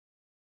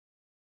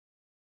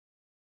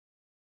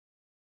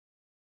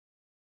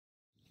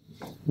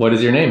What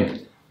is your name?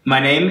 My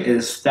name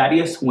is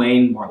Thaddeus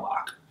Wayne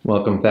Morlock.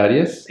 Welcome,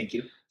 Thaddeus. Thank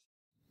you.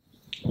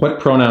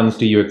 What pronouns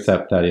do you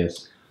accept,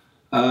 Thaddeus?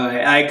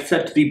 I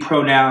accept the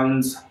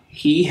pronouns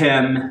he,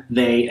 him,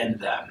 they,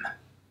 and them.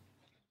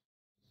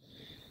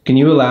 Can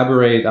you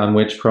elaborate on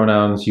which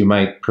pronouns you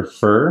might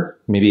prefer,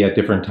 maybe at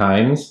different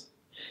times,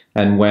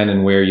 and when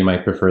and where you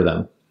might prefer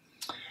them?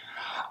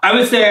 I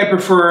would say I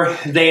prefer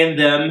they and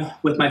them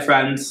with my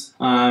friends,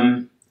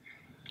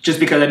 just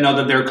because I know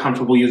that they're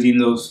comfortable using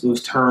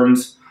those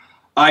terms.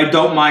 I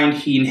don't mind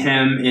he and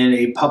him in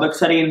a public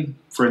setting,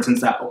 for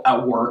instance,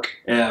 at work.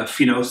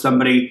 If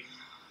somebody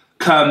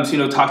comes,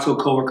 talks to a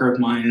coworker of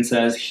mine and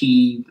says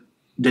he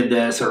did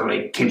this or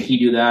like, can he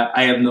do that?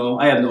 I have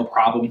no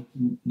problem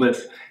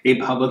with a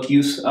public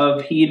use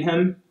of he and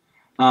him,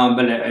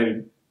 but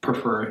I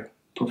prefer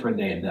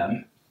they and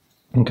them.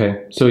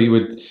 Okay, so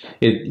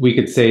we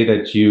could say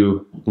that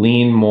you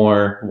lean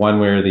more one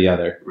way or the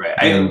other. Right,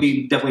 I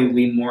would definitely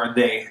lean more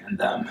they and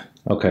them.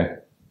 Okay,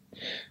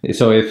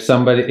 so if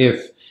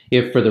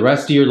for the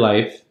rest of your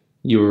life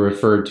you were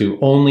referred to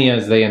only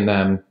as they and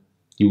them,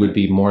 you would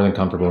be more than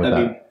comfortable with that.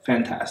 That'd be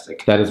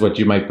fantastic. That is what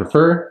you might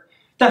prefer?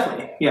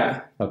 Definitely,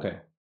 yeah. Okay.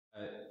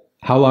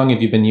 How long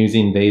have you been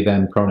using they,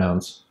 them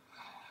pronouns?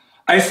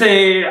 I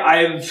say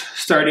I've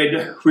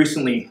started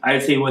recently.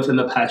 I'd say within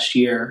the past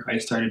year, I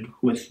started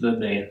with the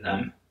they and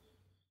them.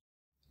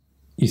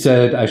 You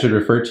said I should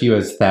refer to you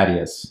as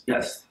Thaddeus.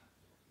 Yes.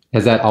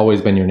 Has that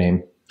always been your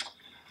name?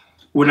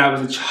 When I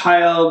was a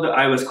child,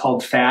 I was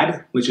called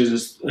Thad, which is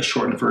just a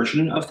shortened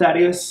version of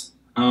Thaddeus.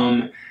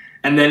 And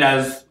then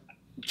as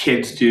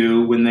kids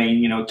do, when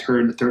they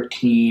turn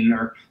 13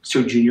 or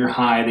start junior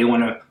high, they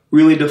want to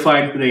really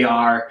define who they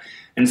are.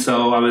 And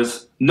so I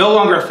was no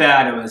longer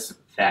Thad, I was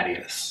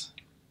Thaddeus,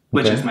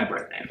 which is my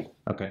birth name.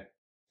 Okay.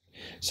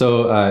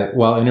 So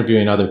while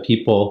interviewing other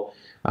people,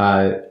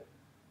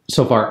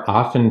 so far,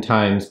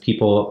 oftentimes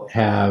people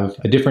have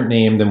a different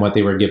name than what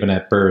they were given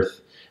at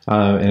birth.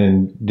 And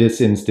in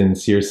this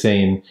instance, you're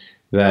saying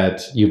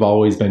that you've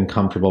always been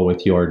comfortable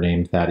with your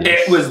name, Thaddeus.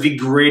 It was the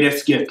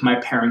greatest gift my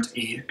parents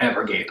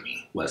ever gave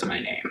me, was my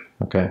name.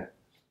 Okay.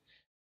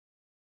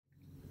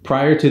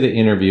 Prior to the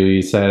interview,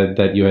 you said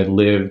that you had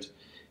lived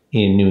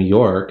in New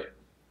York.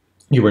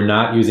 You were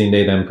not using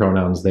they, them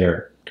pronouns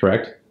there,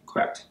 correct?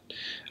 Correct.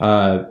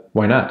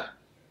 Why not?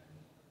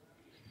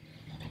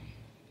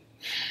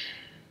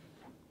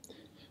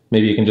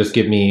 Maybe you can just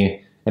give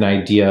me an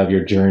idea of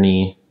your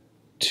journey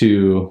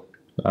to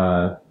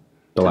the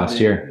last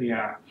year.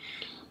 Yeah.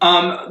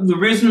 The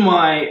reason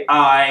why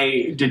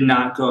I did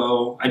not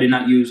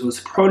use those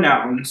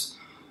pronouns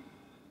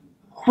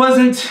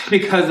wasn't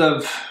because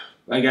of,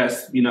 I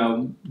guess,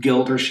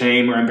 guilt or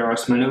shame or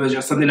embarrassment. It was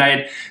just something I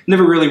had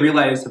never really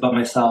realized about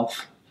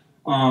myself.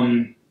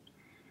 And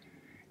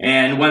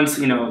once,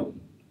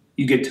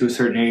 you get to a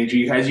certain age,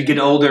 as you get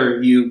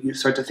older, you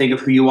start to think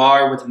of who you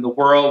are within the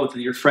world,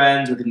 within your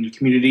friends, within your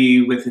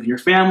community, within your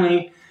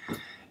family.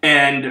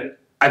 And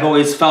I've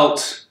always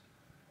felt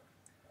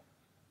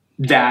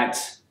that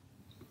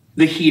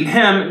the he and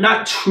him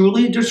not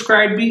truly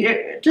described me.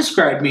 It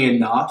described me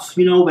enough,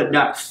 but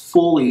not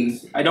fully.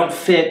 I don't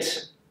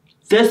fit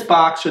this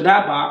box or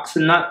that box,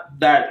 and not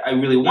that I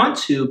really want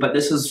to, but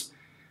this is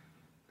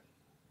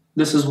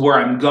where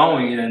I'm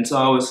going. And so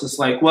I was just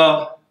like,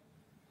 well,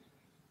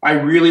 I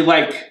really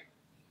like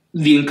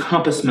the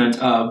encompassment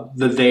of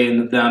the they and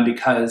the them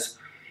because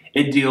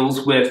it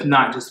deals with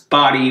not just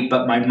body,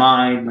 but my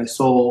mind, my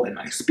soul, and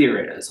my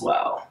spirit as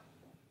well.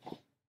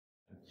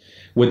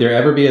 Would there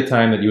ever be a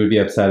time that you would be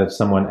upset if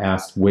someone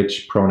asked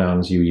which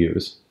pronouns you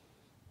use?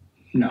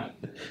 No.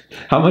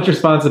 How much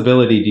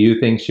responsibility do you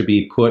think should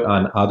be put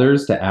on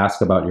others to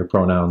ask about your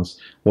pronouns,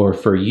 or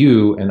for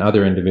you and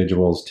other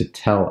individuals to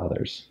tell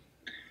others?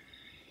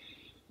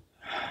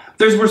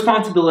 There's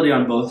responsibility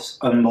on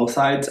both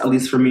sides, at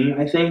least for me,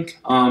 I think.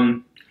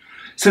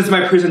 Since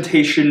my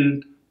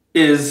presentation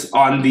is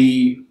on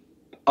the,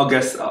 I'll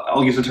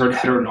use the term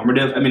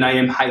heteronormative. I mean, I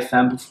am high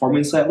femme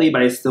performing slightly,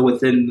 but I'm still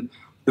within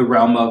the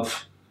realm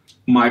of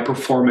my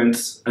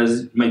performance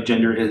as my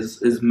gender is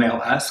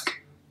male-esque.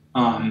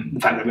 The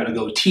fact that I've got a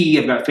goatee,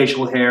 I've got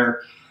facial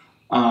hair.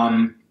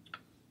 The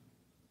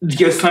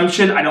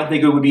assumption, I don't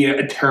think it would be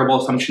a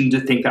terrible assumption to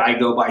think that I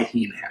go by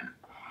he and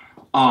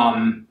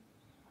him.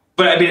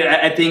 But I mean,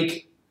 I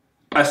think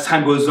as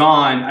time goes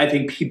on, I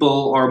think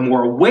people are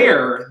more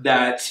aware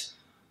that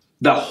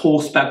the whole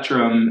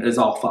spectrum is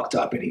all fucked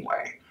up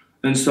anyway.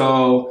 And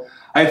so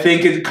I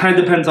think it kind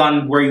of depends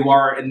on where you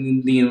are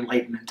in the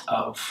enlightenment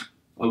of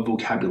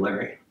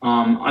vocabulary.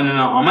 On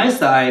my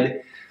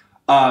side,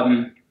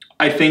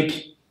 I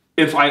think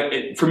if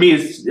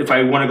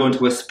I want to go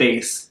into a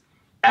space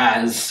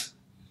as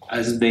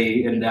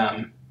they and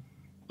them,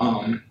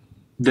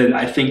 then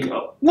I think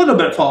a little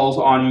bit falls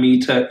on me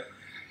to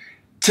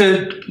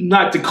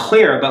not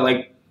declare, but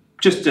like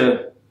just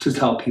to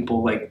tell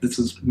people like this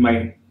is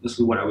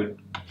what I want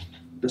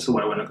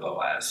to go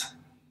as.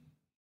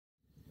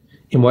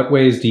 In what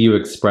ways do you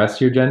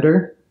express your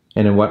gender,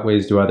 and in what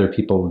ways do other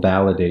people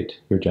validate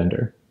your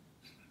gender?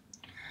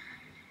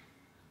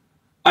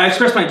 I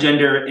express my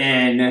gender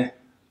in,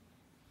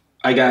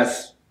 I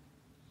guess,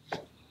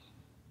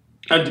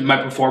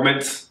 my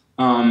performance,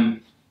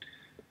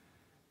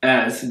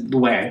 as the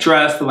way I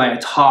dress, the way I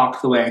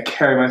talk, the way I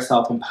carry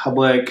myself in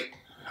public.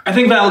 I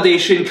think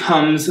validation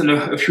comes in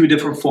a few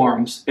different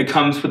forms. It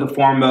comes with the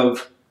form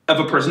of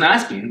a person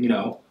asking,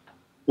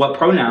 what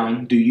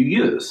pronoun do you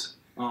use?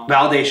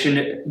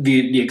 Validation,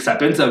 the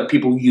acceptance of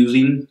people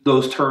using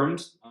those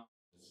terms.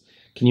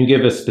 Can you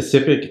give a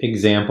specific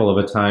example of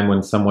a time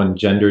when someone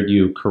gendered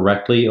you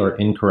correctly or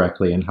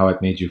incorrectly and how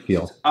it made you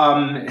feel?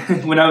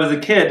 When I was a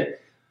kid,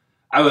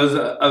 I was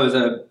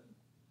a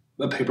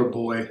paper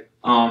boy.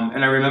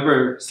 And I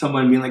remember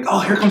someone being like,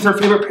 oh, here comes our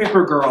favorite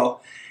paper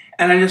girl.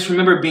 And I just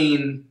remember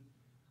being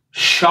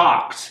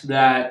shocked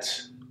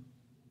that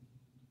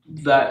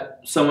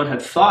someone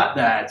had thought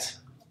that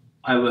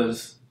I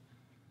was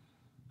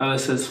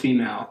cis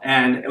female.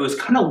 And it was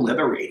kind of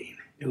liberating.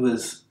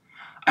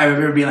 I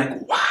remember being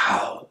like,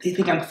 wow, they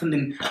think I'm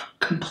something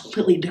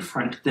completely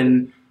different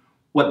than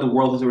what the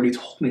world has already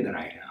told me that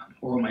I am,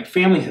 or what my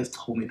family has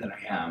told me that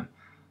I am.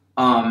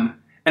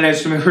 And I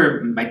just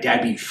remember my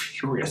dad being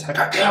furious. Like,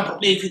 I can't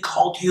believe he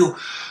called you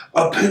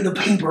the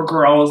paper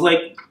girl. I was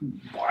like,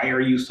 why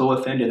are you so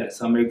offended that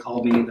somebody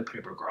called me the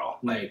paper girl?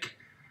 Like,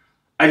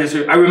 I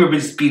remember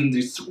just being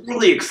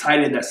really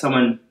excited that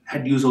someone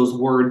had used those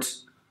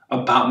words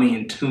about me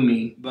and to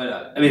me.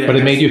 But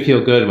it made you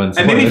feel good when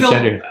someone was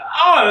gendered.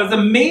 Oh, it was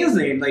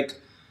amazing. Like,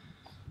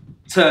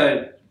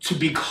 to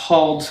be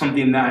called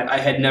something that I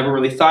had never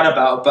really thought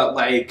about, but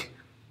like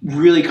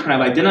really kind of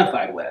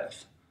identified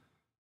with.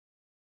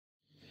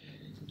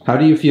 How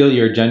do you feel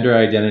your gender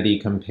identity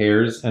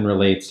compares and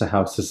relates to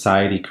how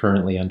society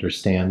currently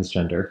understands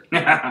gender?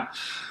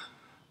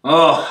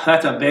 Oh,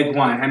 that's a big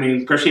one. I mean,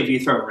 especially if you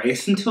throw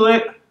race into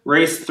it.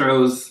 Race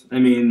plays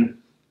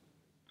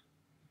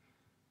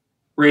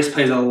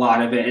a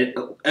lot of it.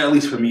 At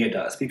least for me it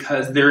does,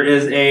 because there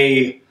is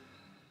a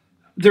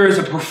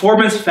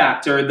performance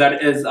factor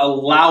that is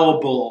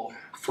allowable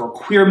for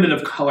queer men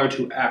of color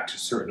to act a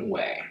certain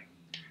way.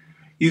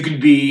 You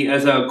could be,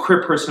 as a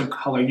queer person of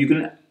color, you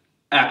can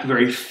act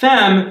very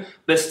femme,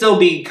 but still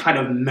be kind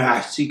of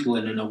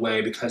masculine in a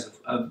way because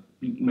of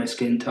my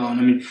skin tone.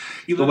 I mean,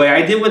 the way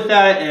I deal with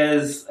that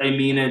is,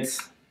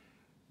 it's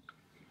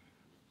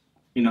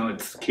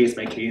case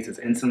by case, it's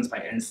instance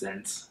by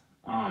instance.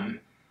 When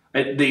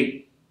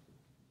I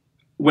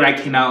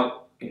came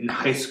out in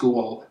high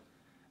school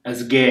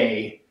as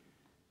gay,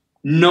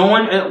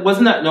 it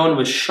wasn't that no one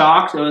was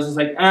shocked. It was just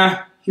like,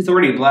 he's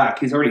already black,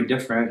 he's already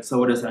different, so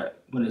what is that?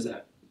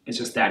 It's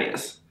just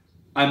Thaddaeus.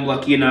 I'm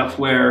lucky enough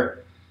where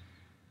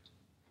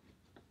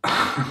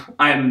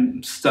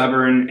I'm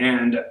stubborn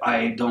and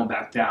I don't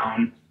back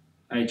down.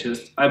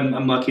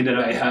 I'm lucky that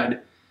I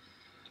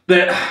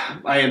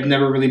have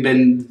never really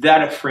been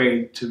that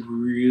afraid to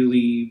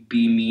really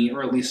be me,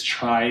 or at least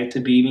try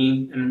to be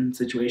me in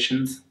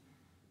situations.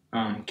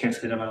 Can't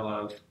say that about a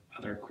lot of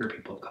other queer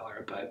people of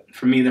color, but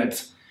for me,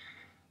 that's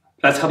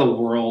how the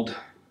world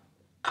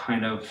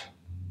kind of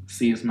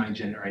sees my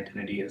gender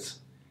identity, is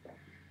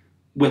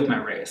with my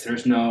race.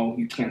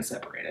 You can't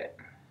separate it.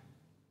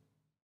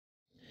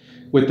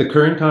 With the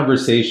current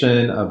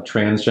conversation of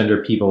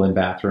transgender people in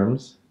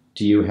bathrooms,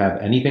 do you have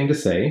anything to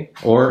say,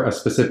 or a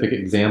specific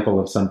example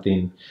of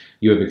something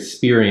you have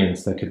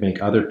experienced that could make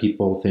other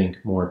people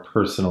think more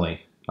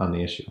personally on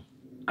the issue?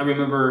 I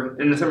remember,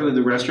 and it's not really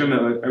the restroom, I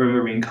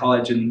remember being in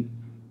college and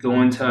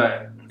going to,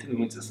 I think we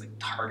went to like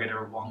Target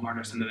or Walmart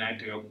or something, I had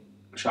to go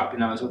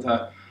shopping. I was with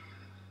a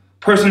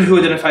person who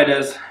identified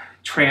as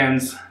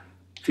trans,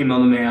 female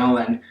to male,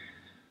 and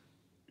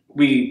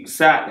we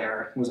sat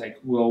there. It was like,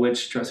 well,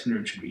 which dressing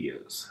room should we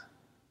use?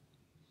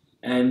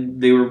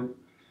 And they were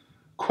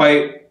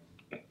quite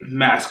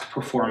mask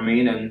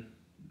performing, and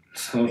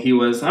so he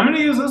was, I'm going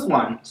to use this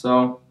one.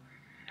 So,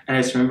 and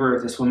I just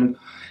remember this woman,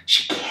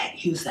 she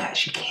can't use that.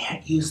 She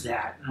can't use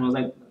that. And I was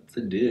like, that's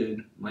a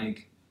dude.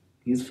 Like,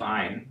 he's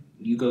fine.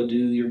 You go do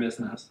your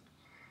business.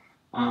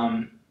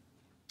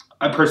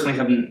 I personally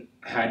haven't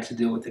had to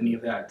deal with any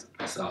of that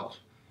myself.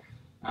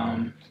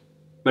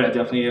 But I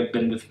definitely have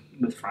been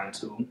with friends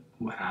who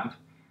have.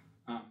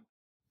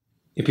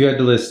 If you had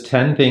to list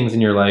 10 things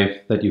in your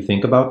life that you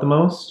think about the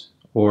most,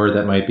 or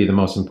that might be the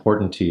most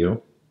important to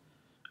you,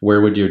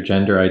 where would your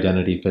gender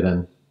identity fit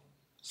in?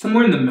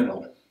 Somewhere in the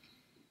middle.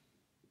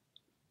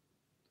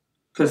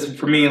 Because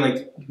for me,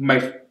 like,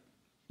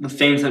 the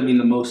things that mean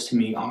the most to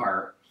me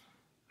are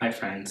my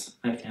friends,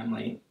 my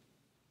family,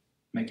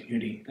 my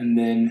community, and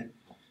then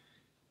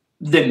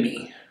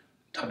me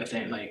type of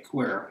thing. Like,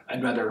 where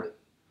I'd rather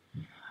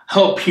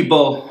help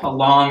people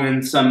along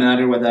in some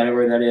matter,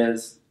 whatever that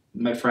is.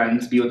 My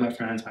friends, be with my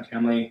friends, my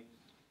family,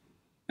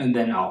 and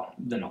then I'll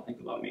think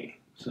about me.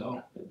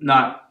 So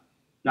not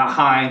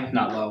high,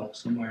 not low,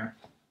 somewhere.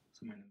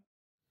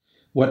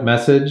 What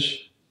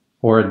message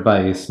or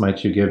advice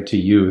might you give to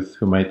youth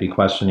who might be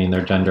questioning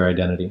their gender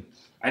identity?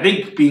 I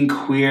think being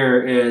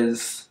queer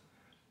is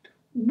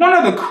one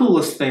of the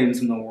coolest things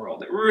in the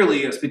world. It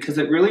really is, because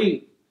it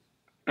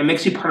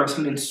makes you part of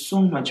something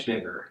so much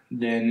bigger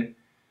than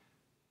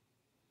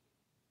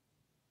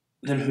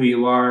than who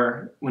you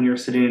are when you're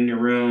sitting in your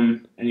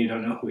room and you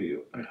don't know who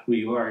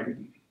you are.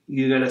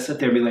 You gotta sit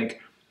there and be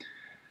like,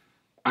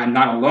 I'm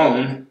not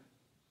alone,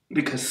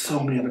 because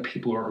so many other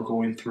people are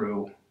going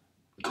through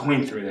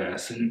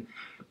this, and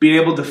being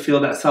able to feel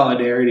that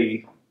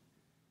solidarity,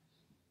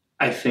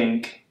 I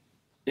think,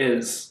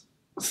 is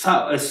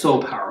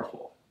so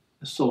powerful.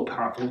 It's so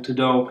powerful to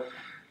know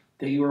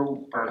that you are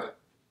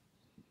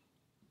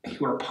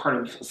part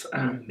of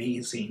an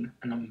amazing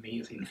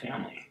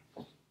family.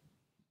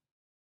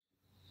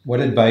 What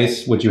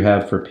advice would you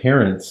have for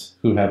parents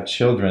who have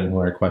children who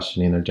are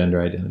questioning their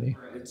gender identity?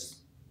 It's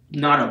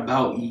not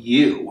about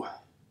you.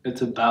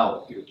 It's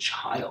about your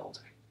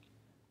child.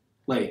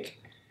 Like,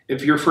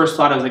 if your first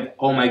thought is like,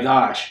 oh my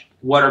gosh,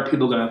 what are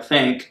people going to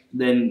think?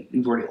 Then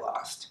you've already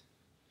lost.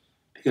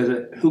 Because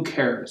who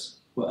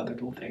cares what other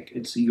people think?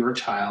 It's your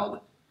child.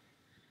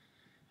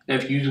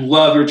 And if you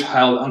love your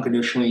child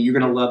unconditionally, you're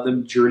going to let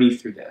them journey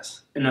through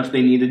this. And if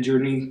they need to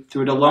journey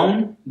through it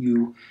alone,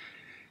 you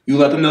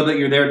let them know that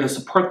you're there to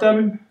support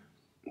them.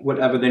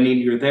 Whatever they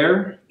need, you're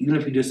there. Even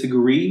if you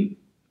disagree,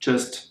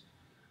 just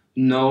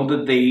know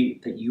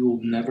that you will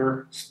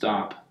never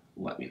stop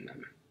loving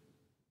them.